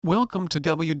Welcome to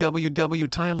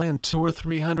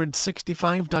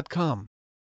www.thailandtour365.com.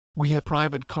 We have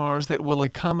private cars that will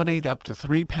accommodate up to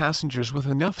 3 passengers with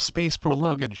enough space for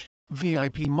luggage,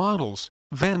 VIP models,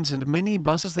 vans and mini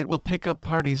buses that will pick up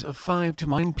parties of 5 to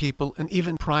 9 people and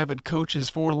even private coaches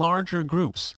for larger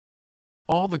groups.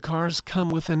 All the cars come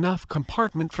with enough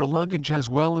compartment for luggage as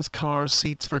well as car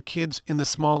seats for kids in the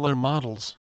smaller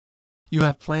models. You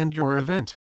have planned your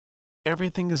event.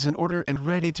 Everything is in order and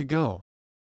ready to go.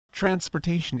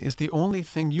 Transportation is the only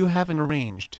thing you haven't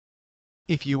arranged.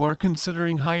 If you are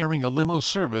considering hiring a limo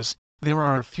service, there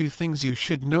are a few things you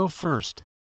should know first.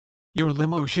 Your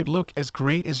limo should look as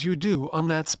great as you do on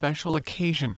that special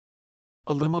occasion.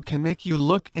 A limo can make you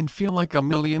look and feel like a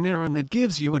millionaire, and it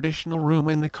gives you additional room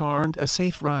in the car and a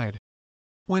safe ride.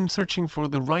 When searching for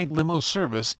the right limo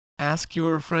service, ask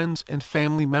your friends and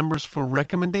family members for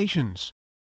recommendations.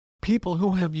 People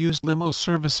who have used limo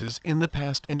services in the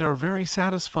past and are very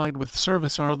satisfied with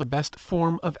service are the best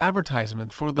form of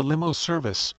advertisement for the limo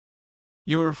service.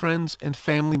 Your friends and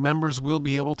family members will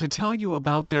be able to tell you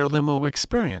about their limo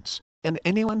experience, and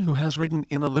anyone who has ridden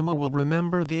in a limo will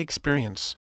remember the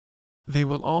experience. They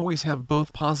will always have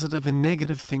both positive and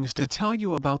negative things to tell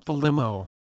you about the limo.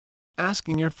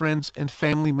 Asking your friends and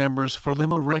family members for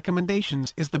limo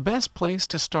recommendations is the best place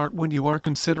to start when you are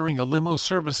considering a limo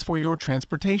service for your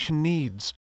transportation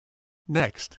needs.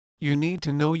 Next, you need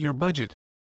to know your budget.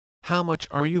 How much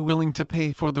are you willing to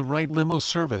pay for the right limo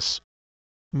service?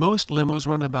 Most limos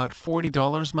run about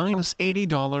 $40 minus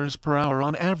 $80 per hour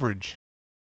on average.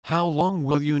 How long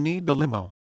will you need the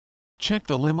limo? Check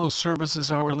the limo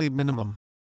service's hourly minimum.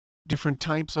 Different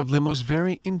types of limos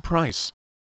vary in price.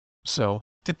 So,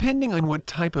 depending on what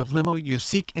type of limo you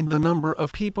seek and the number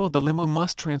of people the limo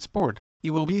must transport,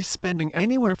 you will be spending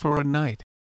anywhere for a night.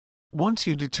 Once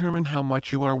you determine how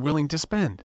much you are willing to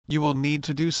spend, you will need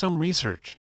to do some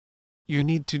research. You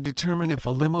need to determine if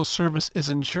a limo service is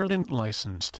insured and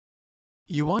licensed.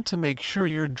 You want to make sure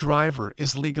your driver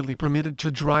is legally permitted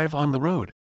to drive on the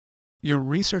road. Your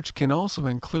research can also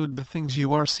include the things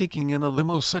you are seeking in a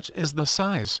limo, such as the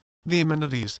size, the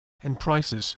amenities, and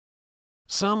prices.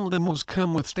 Some limos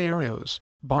come with stereos,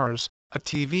 bars, a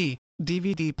TV,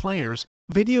 DVD players,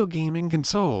 video gaming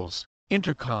consoles,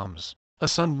 intercoms, a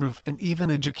sunroof and even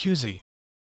a jacuzzi.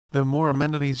 The more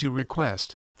amenities you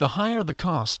request, the higher the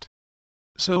cost.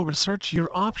 So research your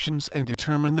options and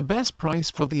determine the best price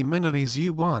for the amenities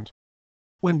you want.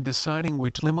 When deciding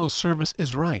which limo service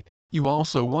is right, you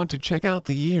also want to check out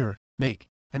the year, make,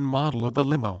 and model of the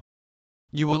limo.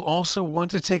 You will also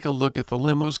want to take a look at the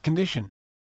limo's condition.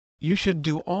 You should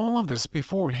do all of this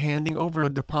before handing over a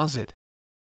deposit.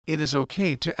 It is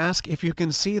okay to ask if you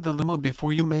can see the limo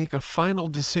before you make a final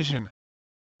decision.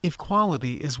 If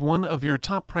quality is one of your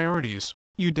top priorities,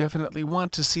 you definitely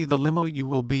want to see the limo you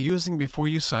will be using before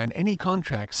you sign any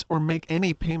contracts or make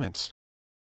any payments.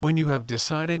 When you have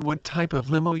decided what type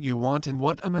of limo you want and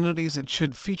what amenities it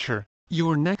should feature,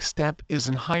 your next step is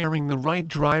in hiring the right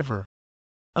driver.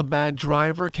 A bad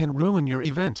driver can ruin your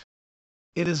event.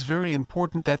 It is very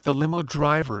important that the limo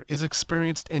driver is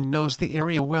experienced and knows the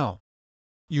area well.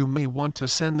 You may want to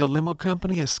send the limo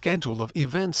company a schedule of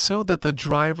events so that the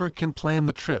driver can plan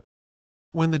the trip.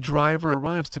 When the driver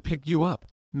arrives to pick you up,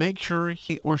 make sure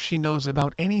he or she knows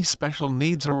about any special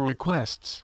needs or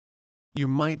requests. You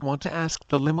might want to ask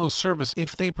the limo service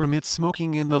if they permit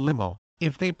smoking in the limo,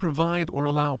 if they provide or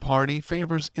allow party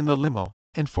favors in the limo,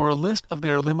 and for a list of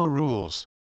their limo rules.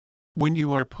 When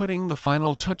you are putting the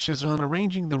final touches on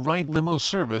arranging the right limo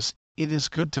service, it is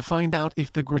good to find out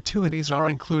if the gratuities are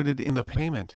included in the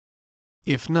payment.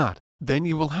 If not, then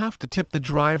you will have to tip the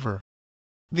driver.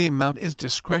 The amount is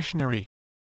discretionary.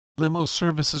 Limo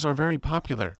services are very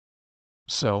popular.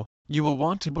 So, you will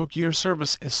want to book your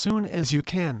service as soon as you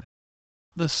can.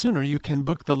 The sooner you can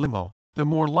book the limo, the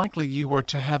more likely you are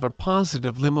to have a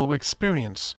positive limo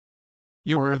experience.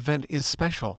 Your event is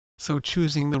special, so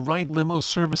choosing the right limo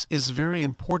service is very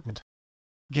important.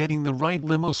 Getting the right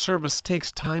limo service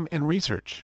takes time and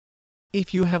research.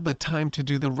 If you have the time to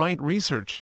do the right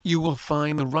research, you will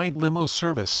find the right limo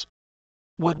service.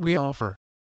 What we offer: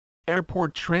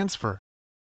 airport transfer.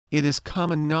 It is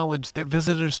common knowledge that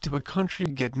visitors to a country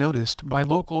get noticed by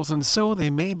locals, and so they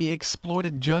may be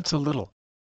exploited just a little.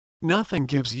 Nothing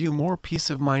gives you more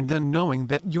peace of mind than knowing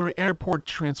that your airport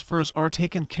transfers are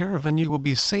taken care of and you will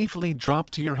be safely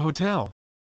dropped to your hotel.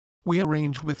 We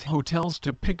arrange with hotels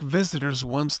to pick visitors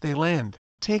once they land,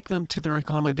 take them to their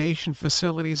accommodation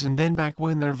facilities and then back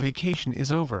when their vacation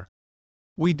is over.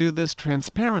 We do this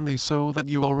transparently so that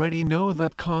you already know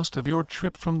the cost of your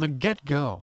trip from the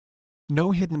get-go. No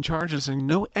hidden charges and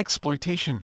no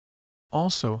exploitation.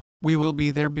 Also, We will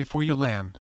be there before you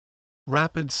land.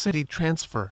 Rapid city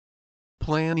transfer.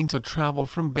 Planning to travel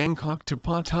from Bangkok to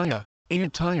Pattaya,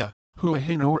 Ayutthaya, Hua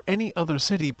Hin or any other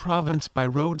city province by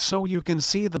road so you can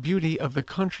see the beauty of the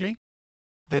country?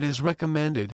 That is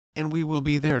recommended, and we will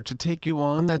be there to take you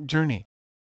on that journey.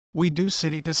 We do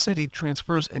city-to-city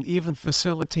transfers and even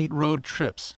facilitate road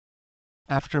trips.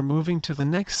 After moving to the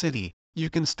next city, you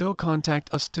can still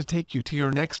contact us to take you to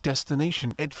your next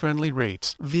destination at friendly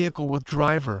rates. Vehicle with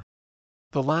driver.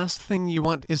 The last thing you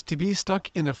want is to be stuck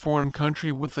in a foreign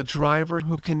country with a driver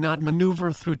who cannot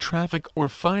maneuver through traffic or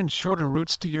find shorter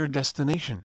routes to your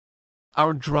destination.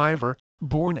 Our driver,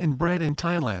 born and bred in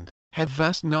Thailand, have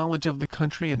vast knowledge of the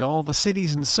country and all the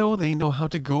cities, and so they know how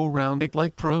to go around it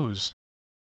like pros.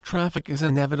 Traffic is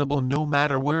inevitable no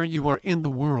matter where you are in the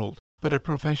world, but a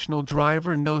professional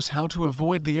driver knows how to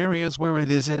avoid the areas where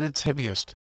it is at its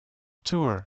heaviest.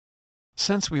 Tour.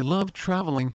 Since we love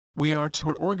traveling, we are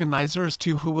tour organizers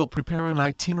too who will prepare an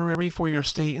itinerary for your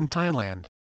stay in Thailand.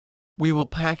 We will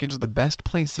package the best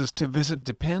places to visit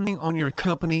depending on your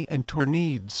company and tour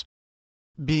needs.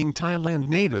 Being Thailand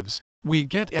natives, we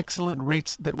get excellent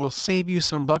rates that will save you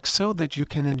some bucks so that you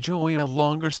can enjoy a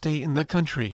longer stay in the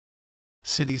country.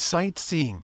 City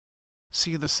sightseeing.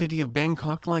 See the city of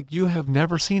Bangkok like you have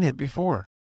never seen it before.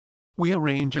 We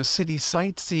arrange a city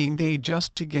sightseeing day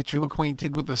just to get you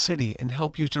acquainted with the city and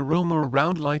help you to roam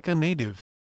around like a native.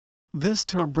 This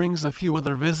tour brings a few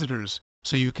other visitors,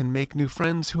 so you can make new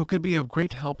friends who could be of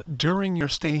great help during your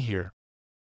stay here.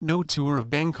 No tour of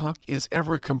Bangkok is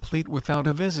ever complete without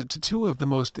a visit to two of the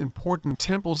most important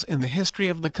temples in the history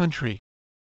of the country.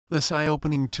 This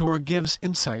eye-opening tour gives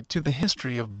insight to the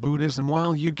history of Buddhism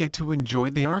while you get to enjoy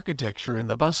the architecture and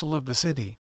the bustle of the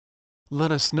city.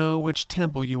 Let us know which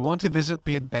temple you want to visit,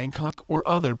 be it Bangkok or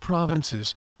other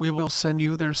provinces, we will send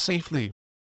you there safely.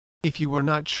 If you are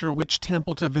not sure which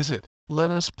temple to visit,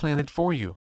 let us plan it for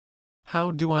you.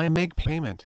 How do I make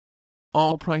payment?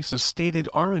 All prices stated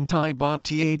are in Thai baht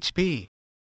THB.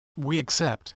 We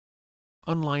accept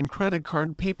online credit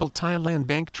card, PayPal, Thailand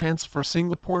bank transfer,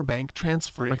 Singapore bank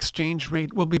transfer. Exchange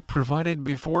rate will be provided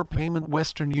before payment.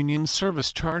 Western Union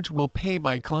service charge will pay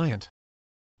by client.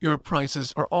 Your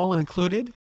prices are all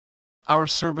included? Our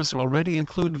service already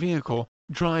include vehicle,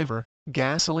 driver,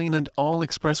 gasoline and all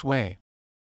expressway.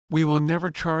 We will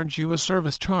never charge you a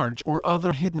service charge or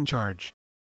other hidden charge.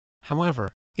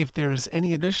 However, if there is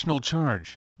any additional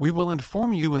charge, we will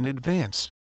inform you in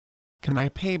advance. Can I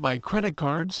pay by credit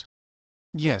cards?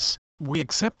 Yes, we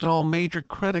accept all major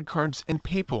credit cards and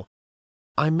PayPal.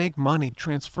 I make money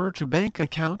transfer to bank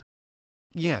account?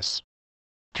 Yes.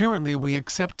 Currently we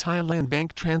accept Thailand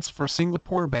bank transfer,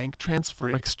 Singapore bank transfer.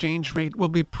 Exchange rate will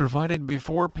be provided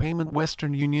before payment.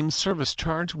 Western Union service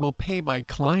charge will pay by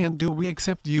client. Do we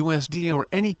accept USD or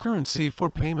any currency for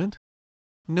payment?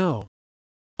 No.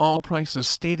 All prices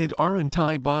stated are in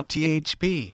Thai baht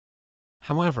THB.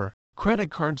 However,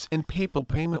 credit cards and PayPal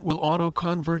payment will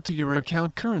auto-convert to your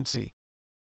account currency.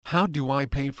 How do I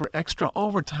pay for extra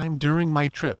overtime during my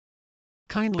trip?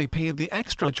 Kindly pay the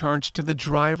extra charge to the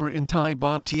driver in Thai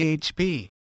baht THB.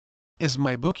 Is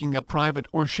my booking a private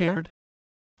or shared?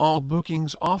 All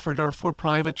bookings offered are for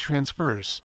private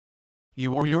transfers.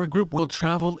 You or your group will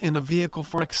travel in a vehicle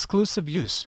for exclusive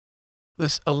use.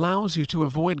 This allows you to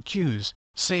avoid queues,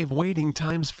 save waiting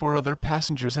times for other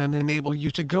passengers and enable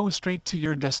you to go straight to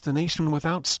your destination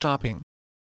without stopping.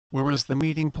 Where is the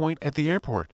meeting point at the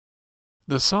airport?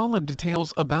 The solid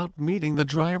details about meeting the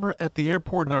driver at the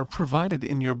airport are provided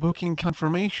in your booking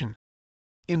confirmation.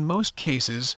 In most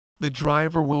cases, the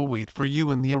driver will wait for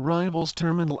you in the arrivals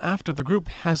terminal after the group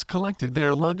has collected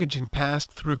their luggage and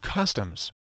passed through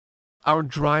customs. Our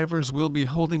drivers will be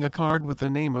holding a card with the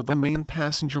name of the main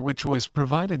passenger which was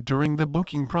provided during the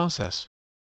booking process.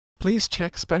 Please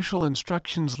check special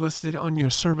instructions listed on your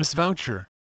service voucher.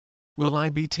 Will I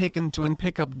be taken to and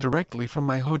pick up directly from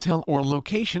my hotel or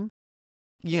location?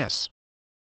 Yes.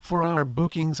 For our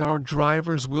bookings, our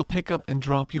drivers will pick up and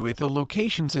drop you at the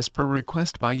locations as per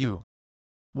request by you.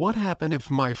 What happens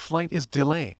if my flight is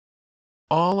delayed?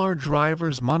 All our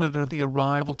drivers monitor the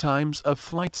arrival times of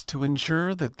flights to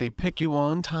ensure that they pick you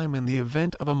on time in the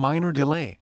event of a minor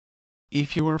delay.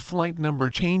 If your flight number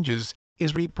changes,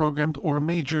 is reprogrammed or a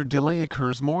major delay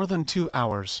occurs more than 2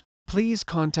 hours, please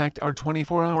contact our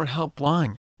 24-hour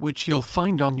helpline, which you'll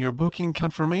find on your booking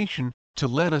confirmation, to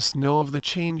let us know of the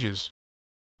changes.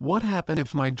 What happens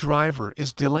if my driver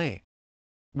is delayed?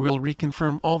 We'll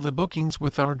reconfirm all the bookings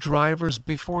with our drivers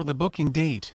before the booking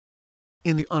date.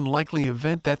 In the unlikely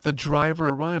event that the driver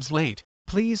arrives late,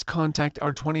 please contact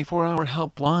our 24-hour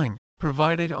helpline,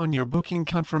 provided on your booking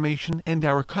confirmation, and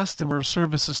our customer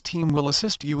services team will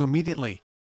assist you immediately.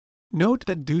 Note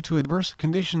that due to adverse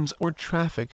conditions or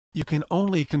traffic, you can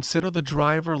only consider the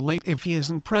driver late if he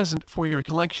isn't present for your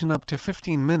collection up to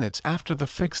 15 minutes after the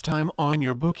fixed time on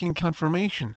your booking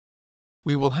confirmation.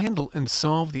 We will handle and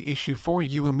solve the issue for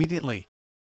you immediately.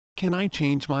 Can I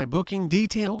change my booking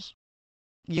details?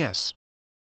 Yes.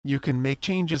 You can make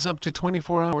changes up to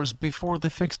 24 hours before the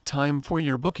fixed time for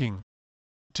your booking.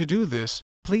 To do this,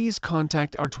 please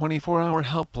contact our 24-hour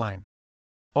helpline.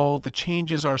 All the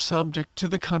changes are subject to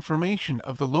the confirmation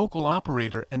of the local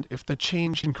operator, and if the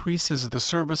change increases the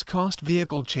service cost,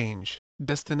 vehicle change,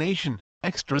 destination,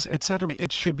 extras, etc.,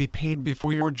 it should be paid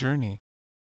before your journey.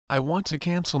 I want to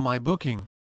cancel my booking.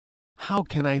 How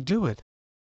can I do it?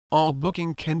 All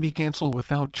booking can be canceled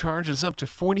without charges up to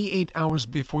 48 hours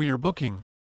before your booking.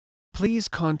 Please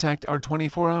contact our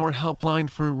 24-hour helpline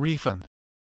for a refund,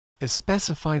 as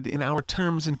specified in our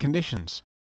terms and conditions.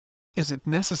 Is it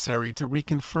necessary to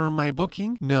reconfirm my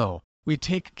booking? No, we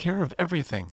take care of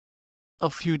everything. A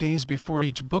few days before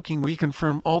each booking, we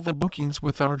confirm all the bookings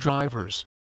with our drivers.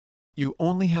 You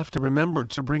only have to remember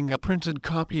to bring a printed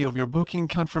copy of your booking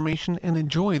confirmation and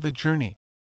enjoy the journey.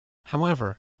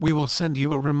 However, we will send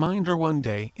you a reminder one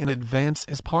day in advance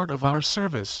as part of our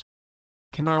service.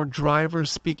 Can our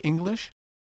drivers speak English?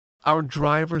 Our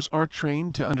drivers are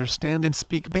trained to understand and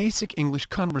speak basic English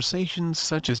conversations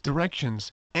such as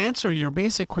directions, answer your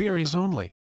basic queries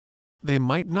only. They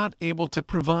might not able to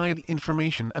provide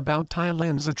information about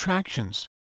Thailand's attractions.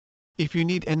 If you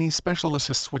need any special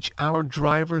assistance which our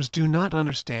drivers do not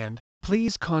understand,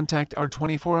 please contact our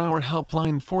 24-hour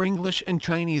helpline for English and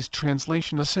Chinese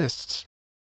translation assists.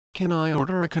 Can I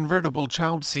order a convertible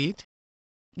child seat?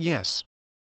 Yes.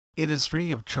 It is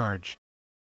free of charge.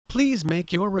 Please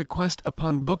make your request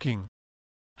upon booking.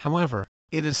 However,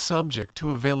 it is subject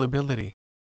to availability.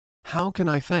 How can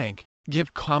I thank,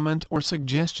 give comment or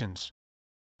suggestions?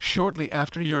 Shortly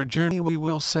after your journey, we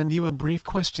will send you a brief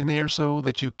questionnaire so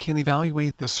that you can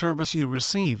evaluate the service you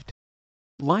received.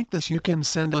 Like this, you can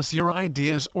send us your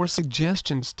ideas or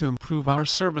suggestions to improve our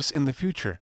service in the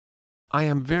future. I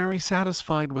am very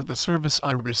satisfied with the service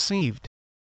I received.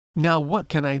 Now what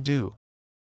can I do?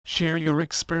 Share your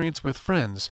experience with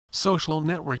friends, social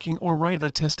networking, or write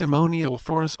a testimonial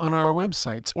for us on our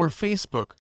websites or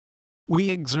Facebook. We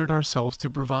exert ourselves to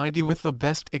provide you with the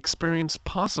best experience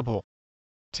possible.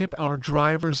 Tip our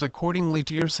drivers accordingly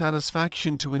to your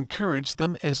satisfaction to encourage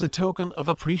them as a token of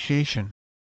appreciation.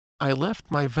 I left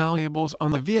my valuables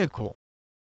on the vehicle.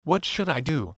 What should I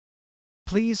do?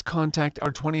 Please contact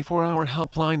our 24-hour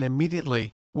helpline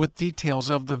immediately, with details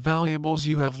of the valuables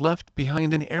you have left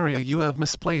behind an area you have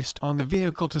misplaced on the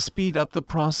vehicle to speed up the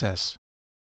process.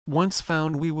 Once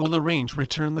found, we will arrange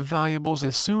return the valuables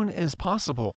as soon as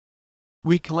possible.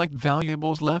 We collect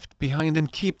valuables left behind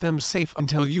and keep them safe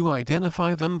until you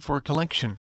identify them for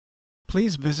collection.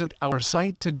 Please visit our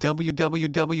site to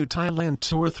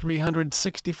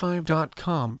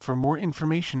www.thailandtour365.com for more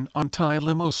information on Thai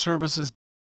Limo services.